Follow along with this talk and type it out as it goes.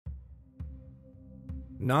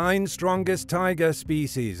9 strongest tiger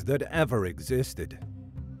species that ever existed.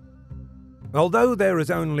 Although there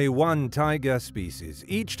is only one tiger species,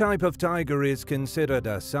 each type of tiger is considered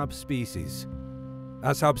a subspecies.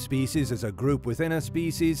 A subspecies is a group within a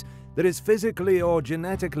species that is physically or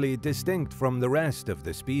genetically distinct from the rest of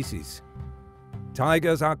the species.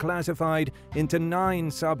 Tigers are classified into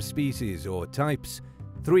 9 subspecies or types,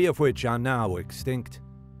 3 of which are now extinct.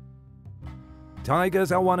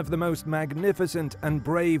 Tigers are one of the most magnificent and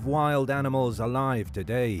brave wild animals alive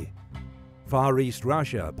today. Far East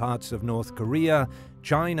Russia, parts of North Korea,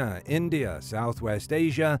 China, India, Southwest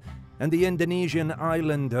Asia, and the Indonesian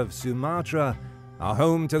island of Sumatra are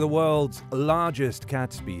home to the world's largest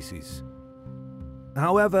cat species.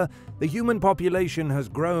 However, the human population has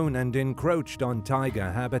grown and encroached on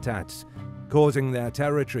tiger habitats, causing their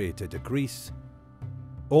territory to decrease.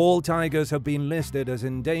 All tigers have been listed as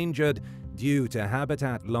endangered due to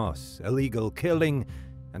habitat loss, illegal killing,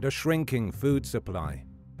 and a shrinking food supply.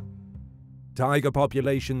 Tiger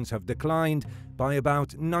populations have declined by about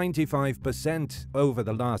 95% over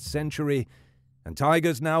the last century, and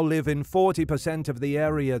tigers now live in 40% of the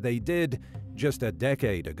area they did just a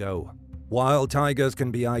decade ago. While tigers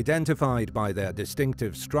can be identified by their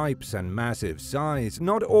distinctive stripes and massive size,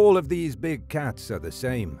 not all of these big cats are the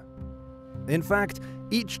same. In fact,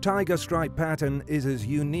 each tiger stripe pattern is as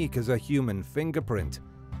unique as a human fingerprint.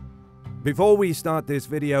 Before we start this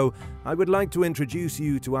video, I would like to introduce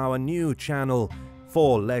you to our new channel,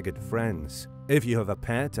 Four-Legged Friends. If you have a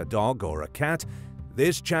pet, a dog, or a cat,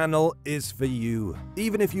 this channel is for you,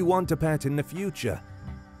 even if you want a pet in the future.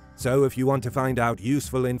 So if you want to find out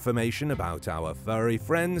useful information about our furry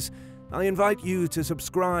friends, I invite you to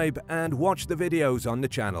subscribe and watch the videos on the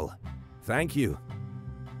channel. Thank you.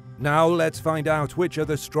 Now let's find out which are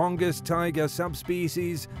the strongest tiger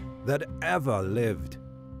subspecies that ever lived.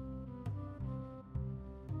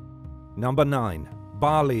 Number 9.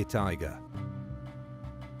 Bali tiger.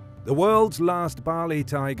 The world's last Bali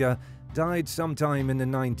tiger died sometime in the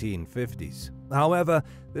 1950s. However,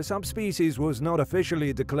 the subspecies was not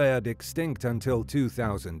officially declared extinct until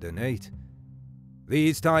 2008.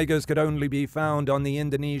 These tigers could only be found on the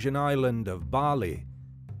Indonesian island of Bali.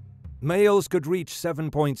 Males could reach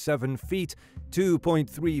 7.7 feet,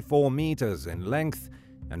 2.34 meters in length,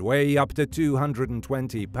 and weigh up to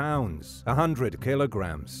 220 pounds, 100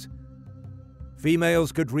 kilograms.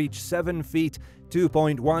 Females could reach 7 feet,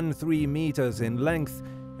 2.13 meters in length,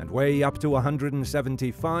 and weigh up to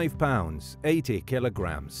 175 pounds, 80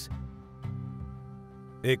 kilograms.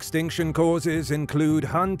 Extinction causes include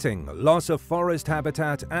hunting, loss of forest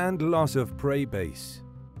habitat, and loss of prey base.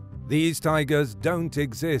 These tigers don't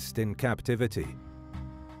exist in captivity.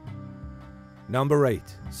 Number 8.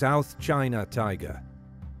 South China tiger.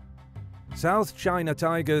 South China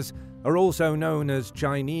tigers are also known as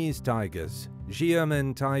Chinese tigers,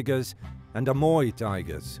 Xiamen tigers, and Amoy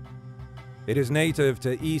tigers. It is native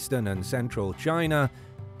to eastern and central China,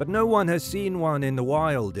 but no one has seen one in the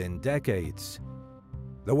wild in decades.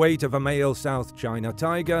 The weight of a male South China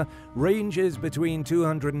tiger ranges between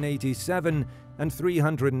 287 and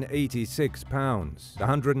 386 pounds,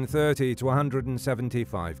 130 to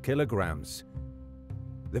 175 kilograms.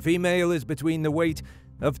 The female is between the weight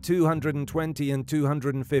of 220 and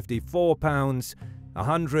 254 pounds,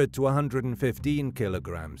 100 to 115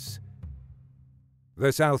 kilograms.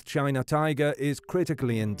 The South China tiger is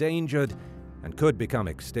critically endangered and could become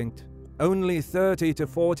extinct. Only 30 to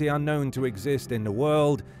 40 are known to exist in the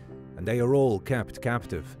world, and they are all kept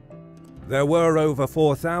captive. There were over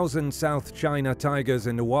 4,000 South China tigers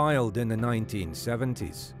in the wild in the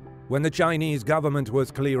 1970s. When the Chinese government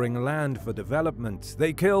was clearing land for development,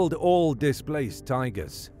 they killed all displaced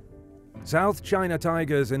tigers. South China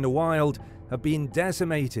tigers in the wild have been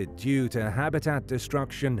decimated due to habitat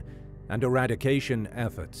destruction and eradication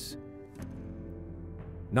efforts.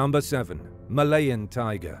 Number 7. Malayan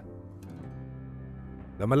tiger.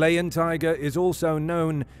 The Malayan tiger is also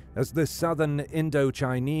known as the Southern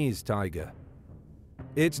Indo-Chinese tiger.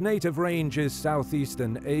 Its native range is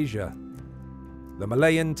southeastern Asia. The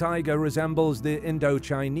Malayan tiger resembles the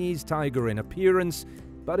Indo-Chinese tiger in appearance,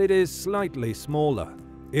 but it is slightly smaller.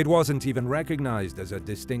 It wasn't even recognized as a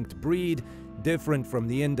distinct breed, different from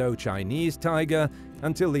the Indo-Chinese tiger,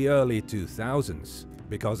 until the early 2000s.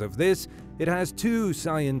 Because of this, it has 2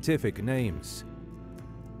 scientific names.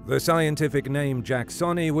 The scientific name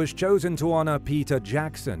Jacksoni was chosen to honor Peter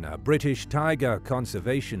Jackson, a British tiger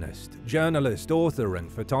conservationist, journalist, author,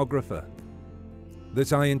 and photographer. The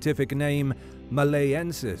scientific name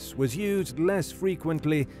Malayensis was used less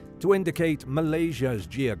frequently to indicate Malaysia's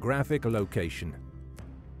geographic location.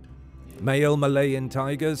 Male Malayan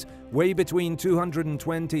tigers weigh between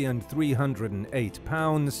 220 and 308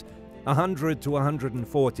 pounds, 100 to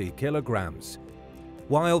 140 kilograms,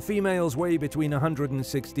 while females weigh between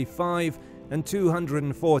 165 and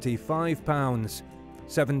 245 pounds,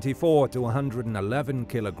 74 to 111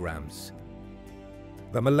 kilograms.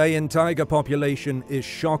 The Malayan tiger population is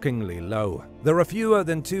shockingly low. There are fewer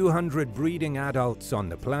than 200 breeding adults on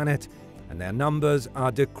the planet, and their numbers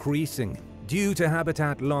are decreasing. Due to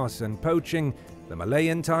habitat loss and poaching, the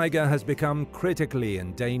Malayan tiger has become critically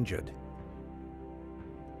endangered.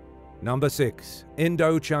 Number 6.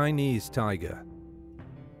 Indo-Chinese tiger.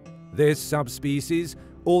 This subspecies,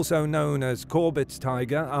 also known as Corbett's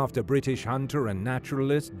tiger after British hunter and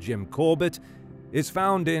naturalist Jim Corbett, is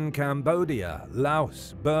found in Cambodia,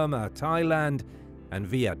 Laos, Burma, Thailand, and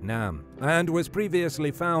Vietnam, and was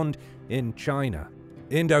previously found in China.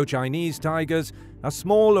 Indo-Chinese tigers are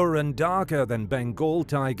smaller and darker than Bengal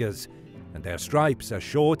tigers, and their stripes are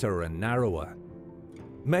shorter and narrower.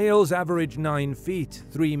 Males average 9 feet,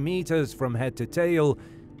 3 meters from head to tail,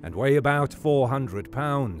 and weigh about 400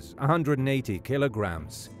 pounds, 180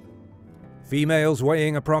 kilograms. Females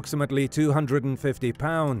weighing approximately 250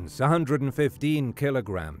 pounds, 115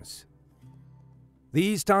 kilograms.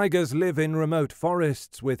 These tigers live in remote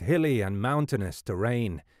forests with hilly and mountainous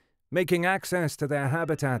terrain, making access to their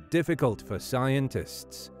habitat difficult for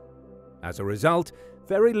scientists. As a result,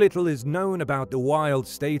 very little is known about the wild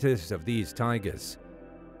status of these tigers.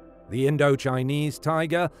 The Indo-Chinese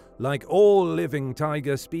tiger, like all living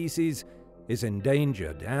tiger species, is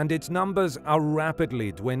endangered, and its numbers are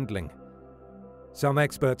rapidly dwindling. Some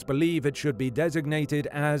experts believe it should be designated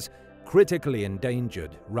as critically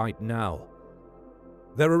endangered right now.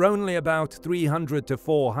 There are only about 300 to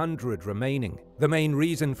 400 remaining. The main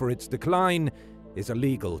reason for its decline is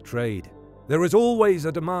illegal trade. There is always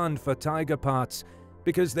a demand for tiger parts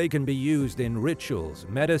because they can be used in rituals,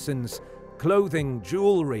 medicines, clothing,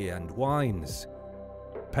 jewelry, and wines.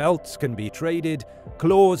 Pelts can be traded,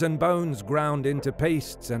 claws and bones ground into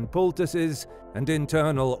pastes and poultices, and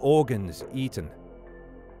internal organs eaten.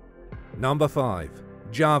 Number 5.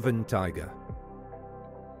 Javan tiger.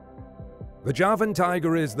 The Javan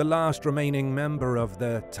tiger is the last remaining member of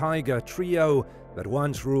the tiger trio that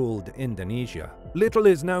once ruled Indonesia. Little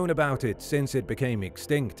is known about it since it became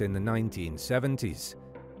extinct in the 1970s.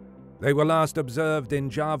 They were last observed in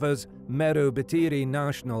Java's Meru Betiri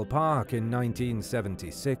National Park in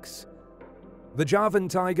 1976. The Javan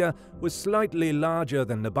tiger was slightly larger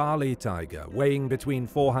than the Bali tiger, weighing between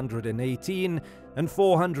 418 and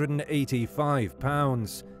 485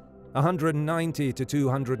 pounds, 190 to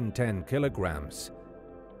 210 kilograms.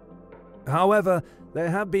 However, there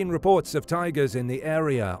have been reports of tigers in the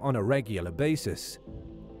area on a regular basis.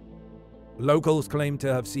 Locals claim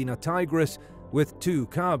to have seen a tigress with 2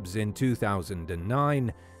 cubs in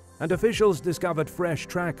 2009, and officials discovered fresh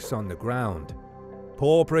tracks on the ground.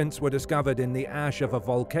 Paw prints were discovered in the ash of a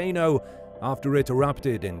volcano after it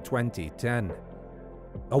erupted in 2010.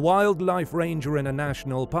 A wildlife ranger in a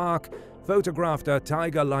national park photographed a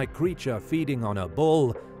tiger-like creature feeding on a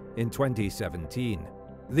bull in 2017.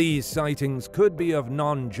 These sightings could be of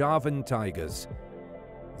non-Javan tigers.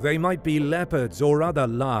 They might be leopards or other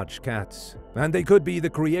large cats, and they could be the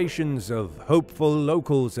creations of hopeful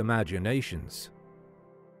locals' imaginations.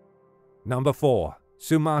 Number 4.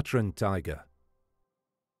 Sumatran tiger.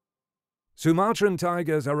 Sumatran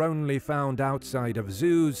tigers are only found outside of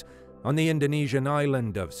zoos on the Indonesian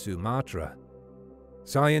island of Sumatra.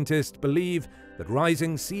 Scientists believe that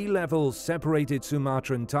rising sea levels separated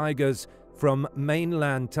Sumatran tigers from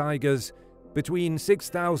mainland tigers between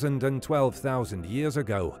 6,000 and 12,000 years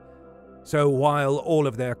ago. So while all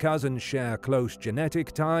of their cousins share close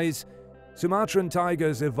genetic ties, Sumatran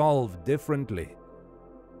tigers evolved differently.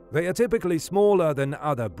 They are typically smaller than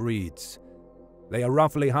other breeds. They are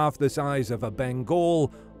roughly half the size of a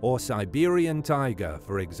Bengal or Siberian tiger,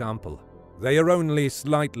 for example. They are only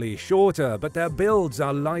slightly shorter, but their builds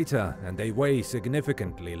are lighter and they weigh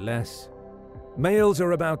significantly less. Males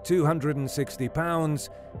are about 260 pounds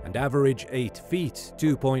and average 8 feet,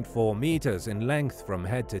 2.4 meters in length from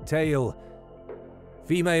head to tail.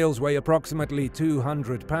 Females weigh approximately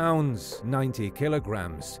 200 pounds, 90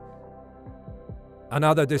 kilograms.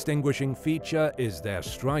 Another distinguishing feature is their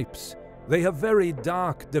stripes. They have very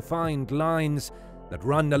dark, defined lines that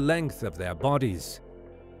run the length of their bodies.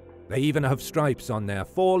 They even have stripes on their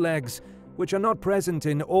forelegs, which are not present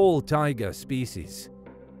in all tiger species.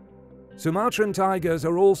 Sumatran tigers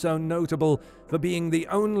are also notable for being the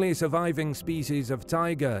only surviving species of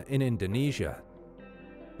tiger in Indonesia.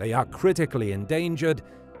 They are critically endangered,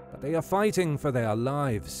 but they are fighting for their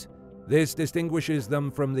lives. This distinguishes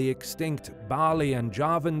them from the extinct Bali and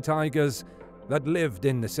Javan tigers that lived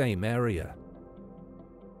in the same area.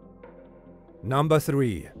 Number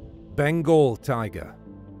 3. Bengal tiger.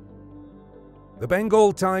 The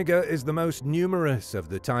Bengal tiger is the most numerous of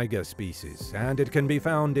the tiger species, and it can be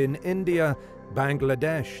found in India,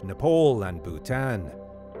 Bangladesh, Nepal, and Bhutan.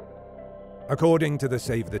 According to the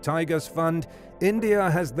Save the Tigers Fund,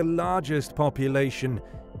 India has the largest population,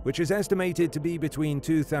 which is estimated to be between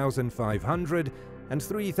 2,500 and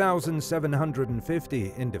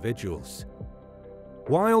 3,750 individuals.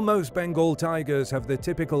 While most Bengal tigers have the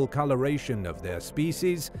typical coloration of their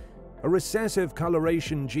species, a recessive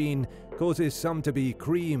coloration gene causes some to be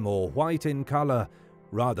cream or white in color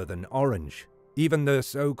rather than orange. Even the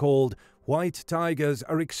so-called white tigers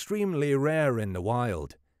are extremely rare in the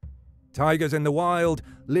wild. Tigers in the wild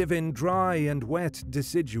live in dry and wet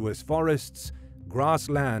deciduous forests,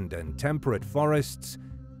 grassland and temperate forests,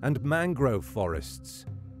 and mangrove forests.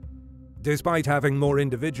 Despite having more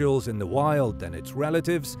individuals in the wild than its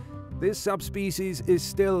relatives, this subspecies is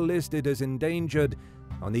still listed as endangered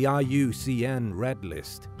on the IUCN Red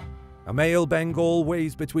List. A male Bengal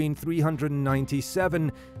weighs between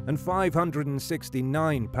 397 and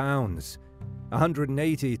 569 pounds,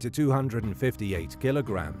 180 to 258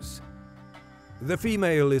 kilograms. The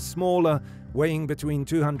female is smaller, weighing between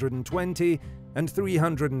 220 and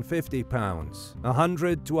 350 pounds,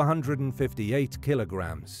 100 to 158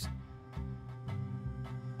 kilograms.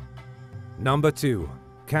 Number 2.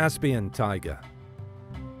 Caspian tiger.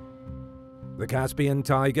 The Caspian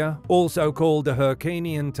tiger, also called the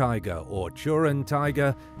Hyrcanian tiger or Turan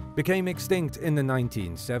tiger, became extinct in the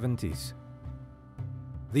 1970s.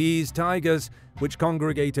 These tigers, which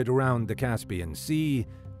congregated around the Caspian Sea,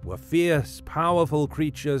 were fierce, powerful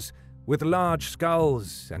creatures with large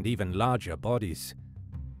skulls and even larger bodies.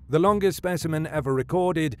 The longest specimen ever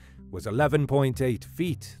recorded was 11.8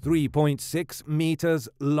 feet, 3.6 meters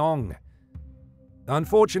long.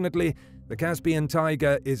 Unfortunately, the Caspian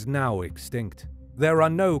tiger is now extinct. There are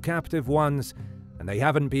no captive ones, and they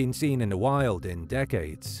haven't been seen in the wild in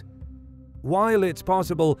decades. While it's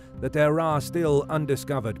possible that there are still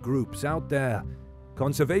undiscovered groups out there,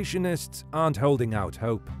 conservationists aren't holding out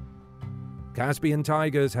hope. Caspian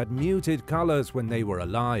tigers had muted colors when they were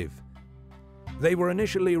alive. They were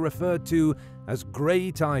initially referred to as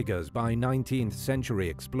grey tigers by 19th century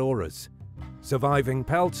explorers. Surviving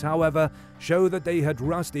pelts, however, show that they had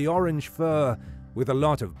rusty orange fur with a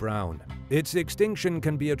lot of brown. Its extinction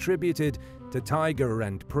can be attributed to tiger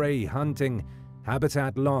and prey hunting,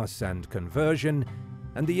 habitat loss and conversion,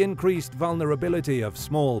 and the increased vulnerability of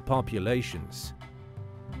small populations.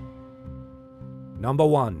 Number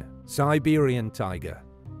 1. Siberian tiger.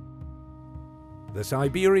 The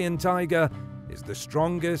Siberian tiger is the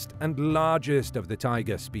strongest and largest of the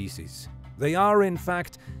tiger species. They are, in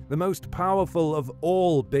fact, the most powerful of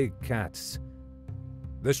all big cats.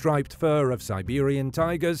 The striped fur of Siberian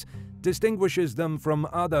tigers distinguishes them from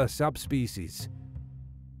other subspecies.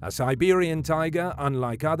 A Siberian tiger,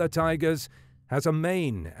 unlike other tigers, has a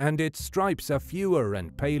mane, and its stripes are fewer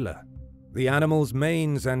and paler. The animal's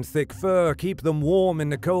manes and thick fur keep them warm in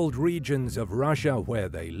the cold regions of Russia where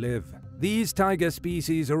they live. These tiger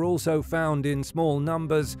species are also found in small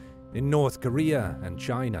numbers in North Korea and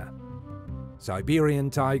China. Siberian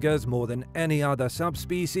tigers, more than any other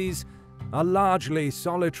subspecies, are largely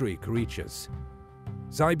solitary creatures.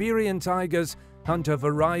 Siberian tigers hunt a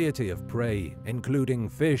variety of prey, including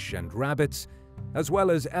fish and rabbits, as well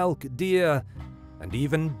as elk, deer, and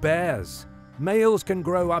even bears. Males can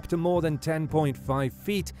grow up to more than 10.5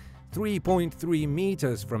 feet, 3.3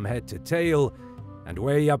 meters from head to tail, and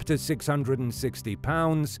weigh up to 660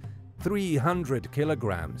 pounds, 300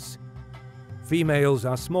 kilograms. Females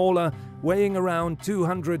are smaller, weighing around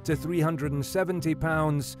 200 to 370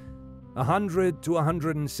 pounds, 100 to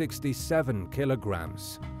 167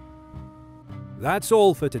 kilograms. That's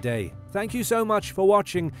all for today. Thank you so much for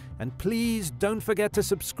watching, and please don't forget to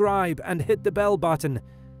subscribe and hit the bell button.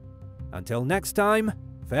 Until next time,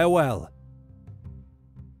 farewell.